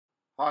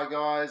Hi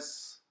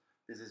guys,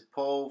 this is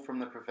Paul from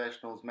the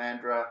Professionals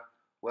Mandra.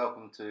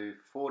 Welcome to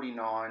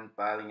 49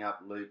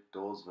 Balingup Loop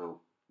Dawesville.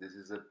 This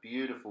is a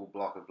beautiful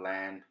block of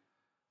land.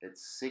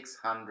 It's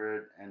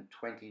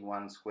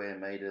 621 square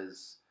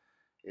metres.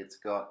 It's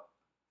got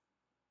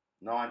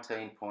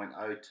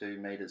 19.02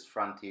 metres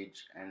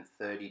frontage and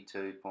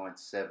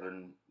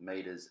 32.7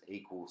 metres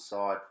equal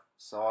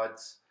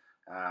sides.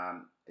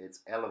 It's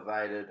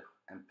elevated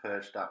and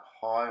perched up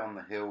high on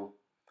the hill.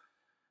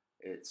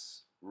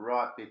 It's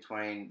right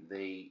between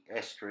the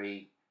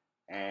estuary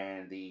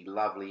and the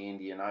lovely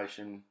Indian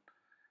Ocean,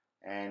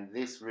 and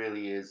this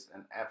really is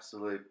an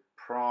absolute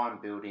prime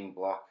building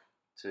block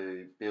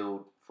to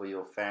build for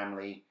your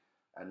family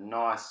a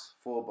nice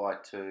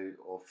 4x2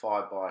 or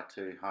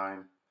 5x2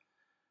 home,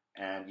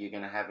 and you're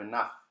going to have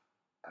enough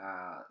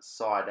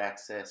side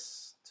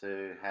access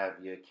to have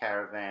your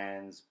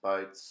caravans,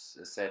 boats,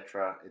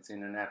 etc. It's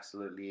in an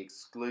absolutely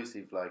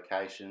exclusive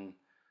location.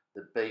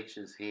 The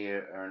beaches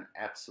here are an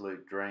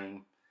absolute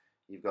dream.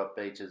 You've got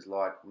beaches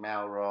like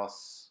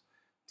Melrose,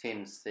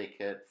 Tim's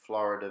Thicket,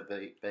 Florida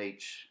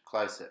Beach,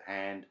 close at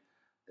hand.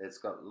 It's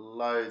got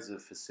loads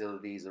of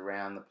facilities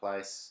around the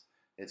place.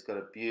 It's got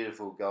a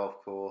beautiful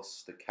golf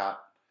course, the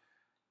Cut.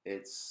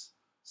 It's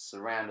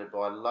surrounded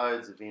by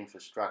loads of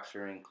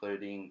infrastructure,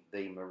 including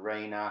the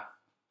marina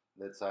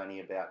that's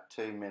only about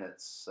 2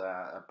 minutes,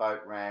 a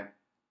boat ramp,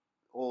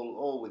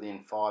 all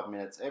within 5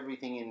 minutes.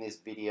 Everything in this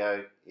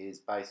video is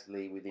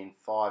basically within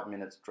 5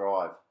 minutes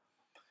drive.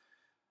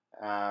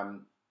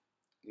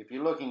 If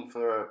you're looking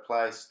for a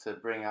place to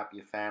bring up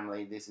your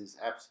family, this is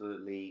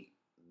absolutely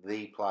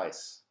the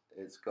place.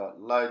 It's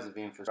got loads of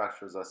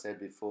infrastructure, as I said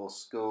before,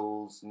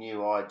 schools, new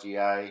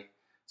IGA.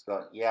 It's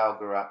got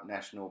Yalgarup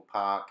National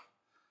Park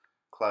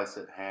close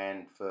at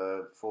hand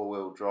for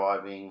four-wheel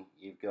driving.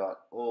 You've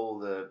got all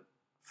the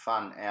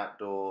fun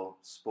outdoor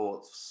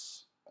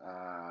sports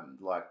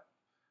like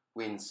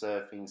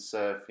windsurfing,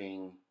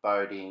 surfing,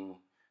 boating,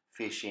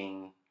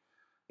 fishing.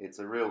 It's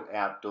a real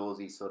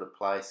outdoorsy sort of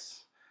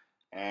place,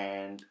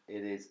 and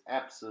it is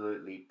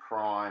absolutely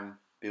prime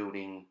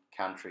building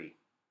country.